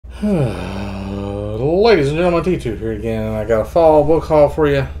Ladies and gentlemen, T2 here again, and I got a fall book haul for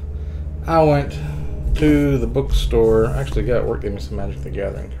you. I went to the bookstore. Actually, got work gave me some Magic the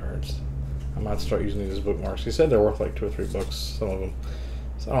Gathering cards. I might start using these as bookmarks. He said they're worth like 2 or 3 bucks, some of them.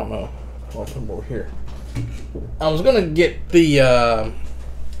 So I don't know. I'll put them over here. I was gonna get the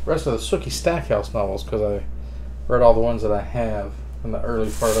rest of the Sookie Stackhouse novels because I read all the ones that I have in the early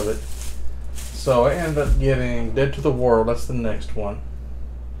part of it. So I ended up getting Dead to the World. That's the next one.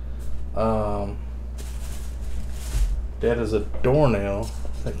 Dead as a Doornail. I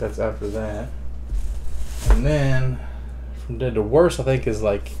think that's after that. And then from Dead to Worse, I think is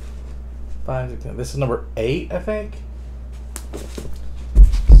like 5, 6, 7. This is number 8, I think.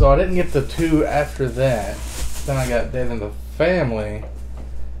 So I didn't get the 2 after that. Then I got Dead in the Family,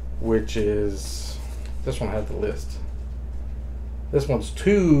 which is this one had the list. This one's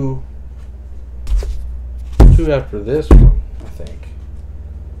 2 after this one, I think.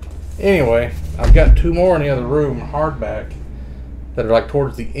 Anyway, I've got 2 more in the other room, hardback, that are like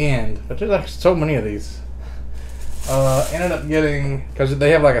towards the end. But there's like so many of these. Ended up getting, because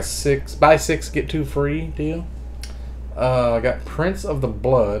they have like a 6 buy 6 get 2 free deal. I got Prince of the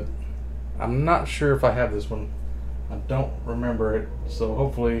Blood. I'm not sure if I have this one. I don't remember it, so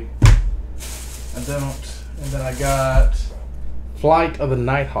hopefully I don't. And then I got Flight of the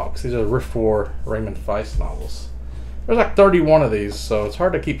Nighthawks. These are Rift War Raymond Feist novels. There's like 31 of these, so it's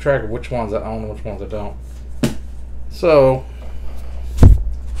hard to keep track of which ones I own and which ones I don't. So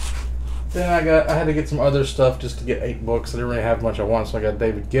then I had to get some other stuff just to get 8 books. I didn't really have much I wanted, so I got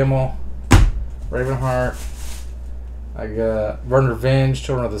David Gemmell, Ravenheart. I got Burn Revenge,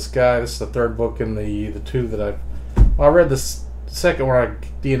 Children of the Sky. This is the 3rd book in the 2 that I read the second one. I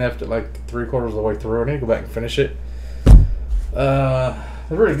DNF'd it like 3/4 of the way through. I need to go back and finish it.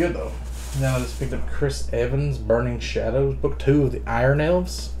 It's really good though. Now I just picked up Chris Evans' Burning Shadows, book 2 of the Iron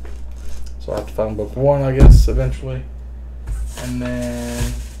Elves. So I have to find book 1, I guess, eventually. And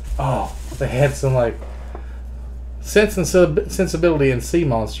then, they had some like Sense and Sensibility and Sea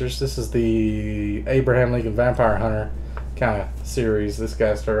Monsters. This is the Abraham Lincoln Vampire Hunter kind of series. This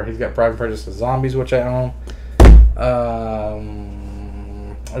guy started. He's got Pride and Prejudice and Zombies, which I own.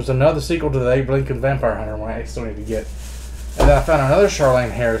 There's another sequel to the Abraham Lincoln Vampire Hunter one I still need to get. And then I found another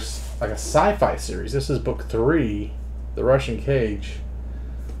Charlene Harris, like a sci-fi series. This is book 3, The Russian Cage.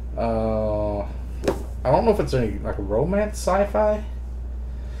 I don't know if it's any like a romance sci-fi,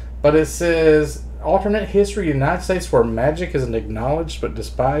 but it says alternate history of the United States where magic is an acknowledged but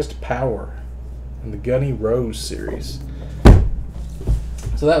despised power, in the Gunny Rose series.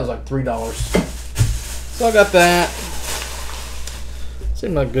 So that was like $3. So I got that.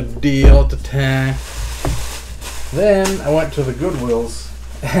 Seemed like a good deal at the time. Then I went to the Goodwills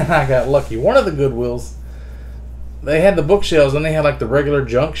and I got lucky. One of the Goodwills, they had the bookshelves and they had like the regular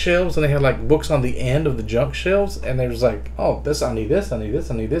junk shelves and they had like books on the end of the junk shelves, and they was like, oh, this, I need this, I need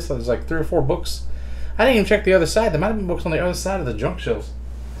this, I need this. So there's like 3 or 4 books. I didn't even check the other side. There might have been books on the other side of the junk shelves.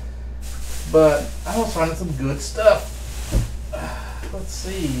 But I was finding some good stuff. Let's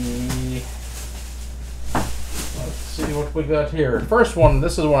see. Let's see what we got here. First one,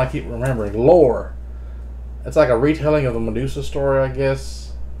 this is one I keep remembering. Lore. It's like a retelling of the Medusa story, I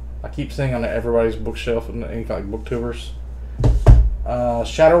guess. I keep seeing on everybody's bookshelf and any like booktubers.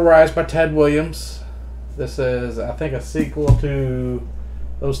 Shadow Rise by Ted Williams. This is, I think, a sequel to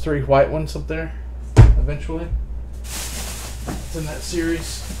those 3 white ones up there. Eventually, it's in that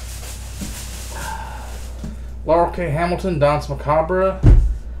series. Laurel K. Hamilton, Danse Macabre.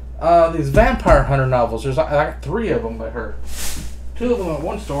 These Vampire Hunter novels. There's like 3 of them by her. 2 of them at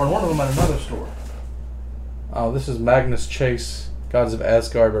one store and 1 of them at another store. Oh, this is Magnus Chase, Gods of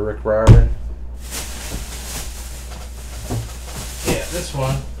Asgard by Rick Riordan. Yeah, this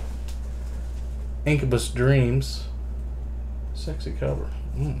one, Incubus Dreams. Sexy cover.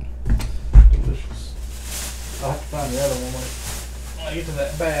 Delicious. I'll have to find the other one when I get to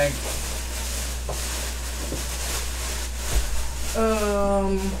that bag.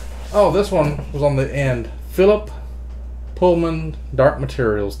 This one was on the end. Philip Pullman, Dark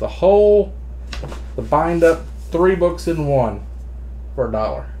Materials. The bind up 3 books in 1 for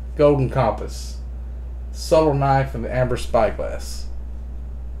 $1. Golden Compass, Subtle Knife, and the Amber Spyglass.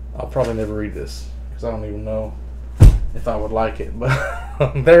 I'll probably never read this because I don't even know if I would like it,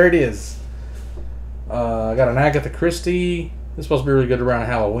 but there it is. I got an Agatha Christie. This is supposed to be really good around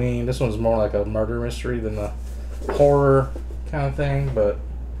Halloween. This one's more like a murder mystery than a horror kind of thing, but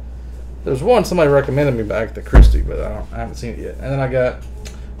there's one somebody recommended me by Agatha Christie, but I haven't seen it yet. And then I got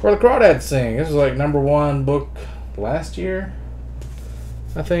Where the Crawdads Sing. This is like #1 book last year,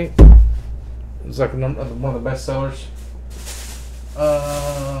 I think. It's like one of the best sellers.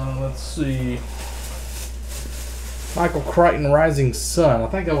 see. Michael Crichton, Rising Sun. I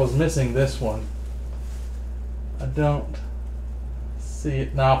think I was missing this one. I don't see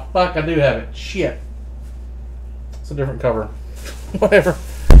it. No, fuck, I do have it. Shit. It's a different cover. Whatever.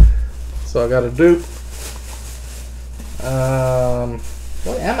 So I got a dupe.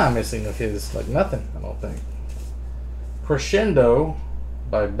 What am I missing of his? Like nothing, I don't think. Crescendo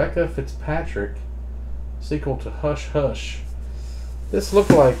by Becca Fitzpatrick. Sequel to Hush Hush. This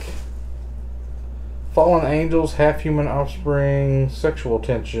looked like Fallen Angels, Half Human Offspring, Sexual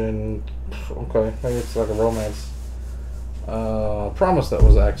Tension. Okay, maybe it's like a romance. Promise that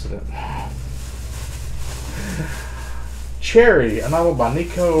was an accident. Cherry, a novel by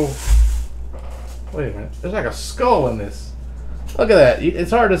Nico. Wait a minute, there's like a skull in this. Look at that.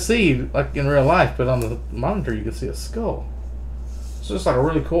 It's hard to see like in real life, but on the monitor you can see a skull. It's just like a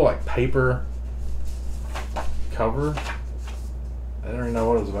really cool like paper cover. I don't even know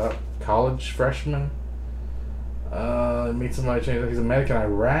what it was about. College freshman. Meet somebody change. He's a medic in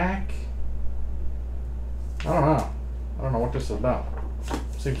Iraq. I don't know. I don't know what this is about.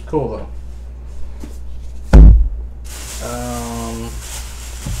 Seems cool though.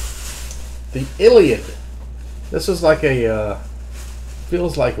 The Iliad. This is like a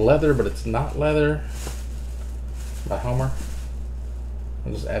feels like leather, but it's not leather. By Homer.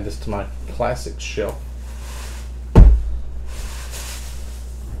 I'll just add this to my classic shelf.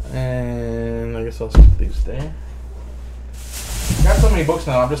 And I guess I'll stick these there. I've got so many books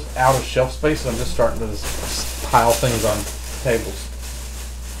now, I'm just out of shelf space, and I'm just starting to just pile things on tables.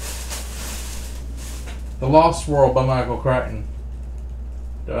 The Lost World by Michael Crichton.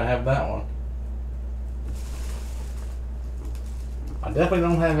 Do I have that one? I definitely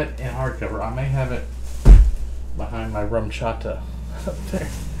don't have it in hardcover. I may have it behind my rum chata up there.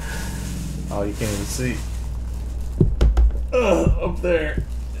 Oh, you can't even see. Up there.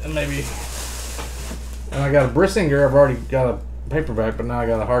 And maybe. And I got a Brissinger. I've already got a paperback, but now I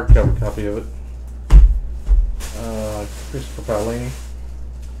got a hardcover copy of it. Christopher Paolini.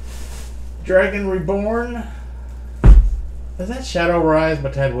 Dragon Reborn. Is that Shadow Rise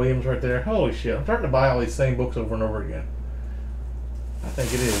by Tad Williams right there? Holy shit. I'm starting to buy all these same books over and over again. I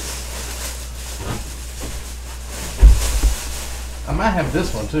think it is. I might have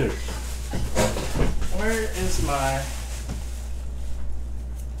this one too. Where is my...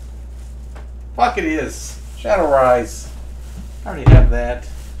 Fuck, it is. Shadow Rise. I already have that.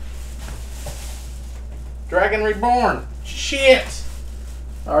 Dragon Reborn. Shit.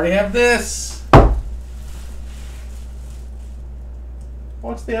 I already have this.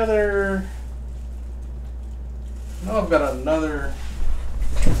 What's the other... I know I've got another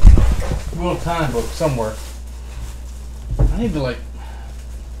Wheel of Time book somewhere. I need to like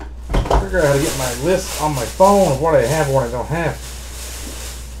figure out how to get my list on my phone of what I have and what I don't have.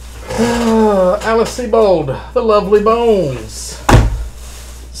 Alice Sebold, The Lovely Bones.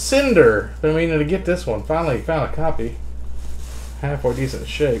 Cinder. Been meaning to get this one. Finally found a copy. Halfway decent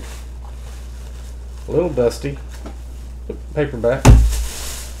shape. A little dusty. Paperback.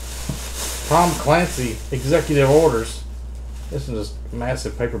 Tom Clancy, Executive Orders. This is just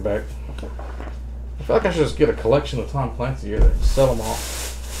massive paperback. I feel like I should just get a collection of Tom Clancy here and sell them all.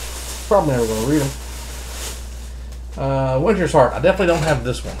 Probably never going to read them. Winter's Heart. I definitely don't have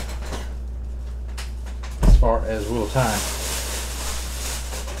this one. As far as Wheel of Time.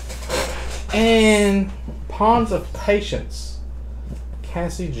 And Pawns of Patience.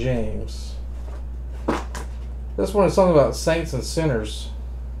 Cassie James. This one is something about saints and sinners.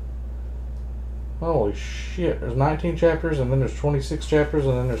 Holy shit. There's 19 chapters, and then there's 26 chapters,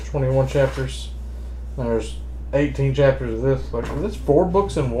 and then there's 21 chapters. And there's 18 chapters of this. Like, is this 4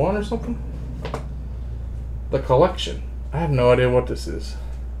 books in one or something? The Collection. I have no idea what this is.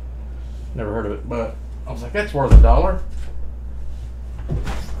 Never heard of it, but I was like, that's worth $1.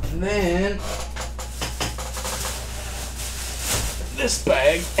 And then this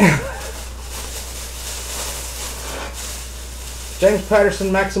bag. James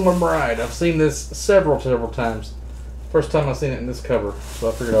Patterson, Maximum Ride. I've seen this several times. First time I've seen it in this cover, so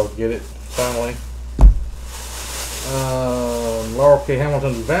I figured I would get it finally. Laurel K.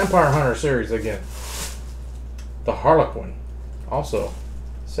 Hamilton's Vampire Hunter series again. The Harlequin. Also,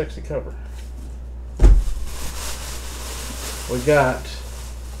 sexy cover. We got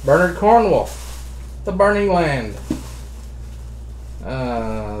Bernard Cornwell, The Burning Land.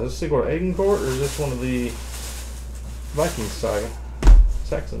 This sequel to Agincourt, or is this one of the Viking saga?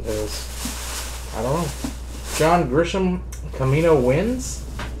 Saxon Tales. I don't know. John Grisham, Camino Wins.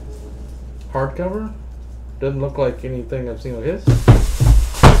 Hardcover. Doesn't look like anything I've seen of his.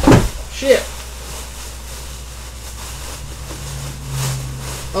 Shit.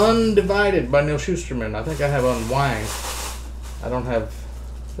 Undivided by Neil Shusterman. I think I have Unwind. I don't have...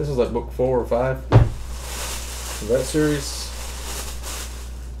 This is like book 4 or 5 of that series.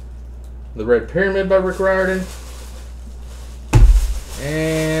 The Red Pyramid by Rick Riordan.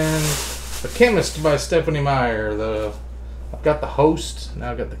 And The Chemist by Stephanie Meyer. I've got The Host, now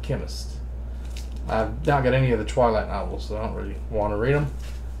I've got The Chemist. I've not got any of the Twilight novels, so I don't really want to read them.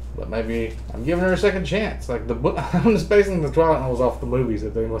 But maybe I'm giving her a second chance. Like the book, I'm just basing the Twilight novels off the movies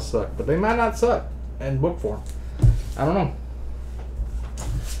that they must suck, but they might not suck in book form. I don't know.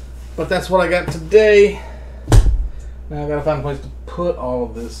 But that's what I got today. Now I gotta find a place to put all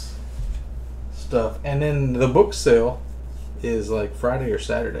of this stuff. And then the book sale is like Friday or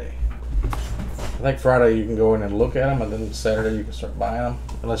Saturday. I think Friday you can go in and look at them, and then Saturday you can start buying them,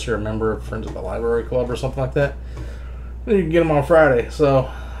 unless you're a member of Friends of the Library Club or something like that. Then you can get them on Friday.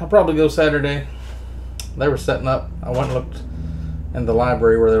 So I'll probably go Saturday. They were setting up. I went and looked in the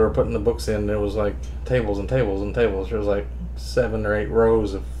library where they were putting the books in. There was like tables and tables and tables. There was like 7 or 8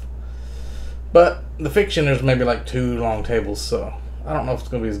 rows of... But the fiction, there's maybe like 2 long tables, so I don't know if it's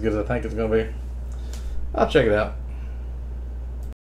going to be as good as I think it's going to be. I'll check it out.